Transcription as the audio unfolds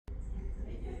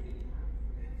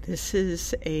This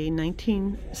is a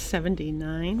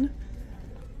 1979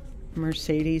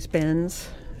 Mercedes-Benz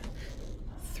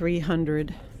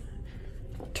 300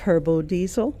 turbo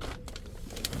diesel.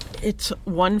 It's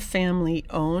one family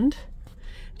owned.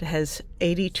 It has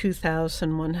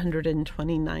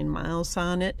 82,129 miles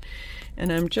on it.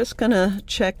 And I'm just gonna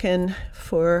check in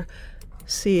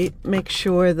make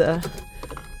sure the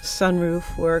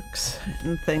sunroof works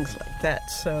and things like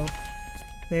that. So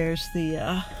there's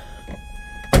there's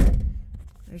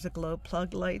a glow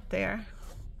plug light there.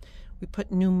 We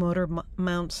put new motor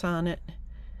mounts on it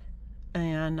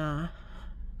and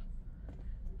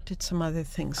did some other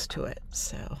things to it.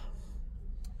 So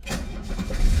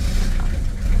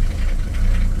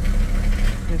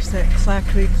there's that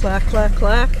clackety clack clack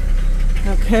clack.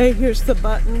 Okay, here's the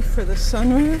button for the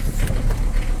sunroof.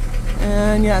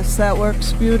 And yes, that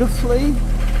works beautifully.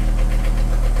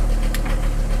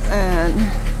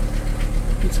 And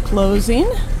it's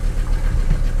closing.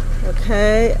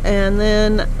 Okay, and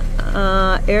then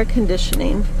air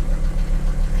conditioning.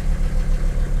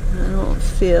 I don't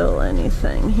feel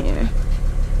anything here.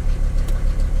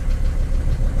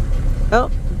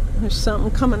 Oh, there's something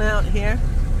coming out here.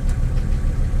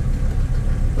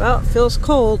 Well, it feels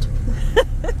cold.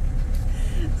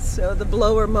 So the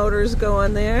blower motors go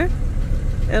on there.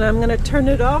 And I'm going to turn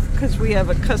it off because we have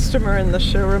a customer in the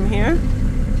showroom here.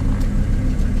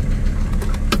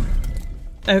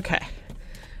 Okay.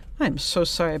 I'm so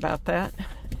sorry about that.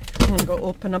 I'm going to go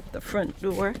open up the front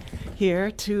door here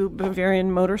to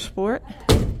Bavarian Motorsport.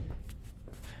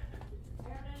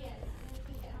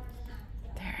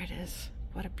 There it is.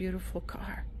 What a beautiful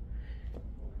car.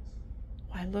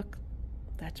 Why, look,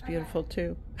 that's beautiful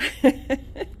too.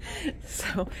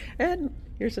 So, and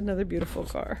here's another beautiful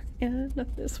car. And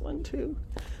this one too.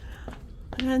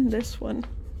 And this one.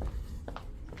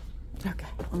 Okay,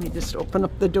 let me just open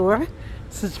up the door.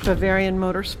 This is Bavarian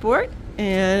Motorsport,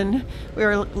 and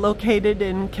we're located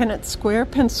in Kennett Square,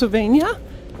 Pennsylvania.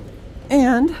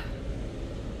 And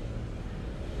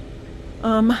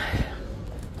phone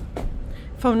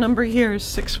number here is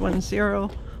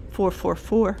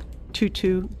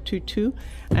 610-444-2222,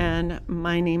 and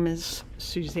my name is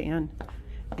Suzanne,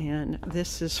 and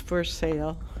this is for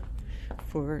sale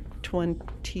for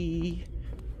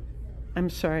I'm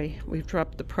sorry, we've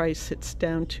dropped the price. It's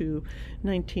down to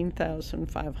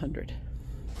 $19,500.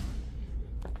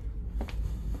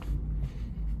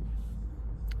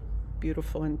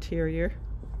 Beautiful interior.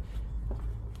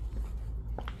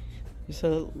 There's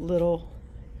a little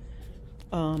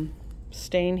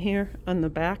stain here on the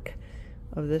back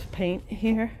of this paint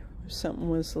here. Something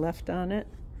was left on it.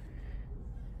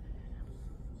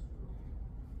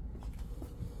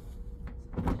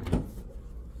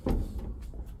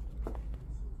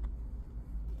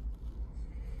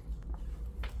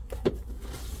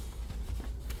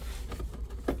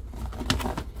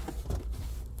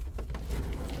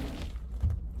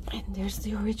 And there's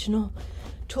the original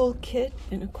toolkit,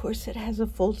 and of course it has a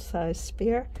full-size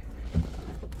spare.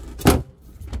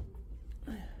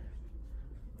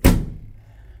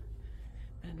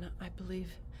 And I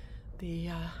believe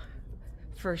the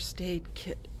first aid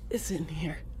kit is in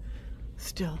here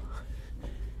still.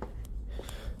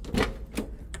 So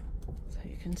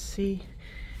you can see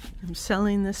I'm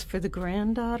selling this for the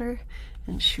granddaughter,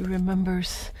 and she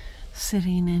remembers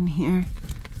sitting in here.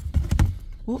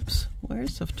 Whoops,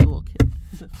 where's the toolkit?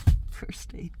 The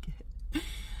first aid kit.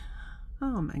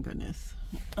 Oh my goodness.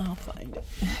 I'll find it.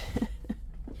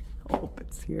 I hope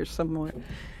it's here somewhere.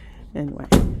 Anyway,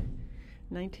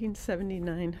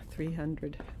 1979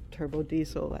 300 turbo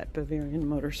diesel at Bavarian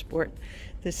Motorsport.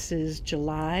 This is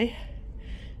July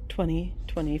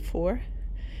 2024,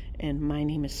 and my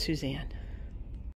name is Suzanne.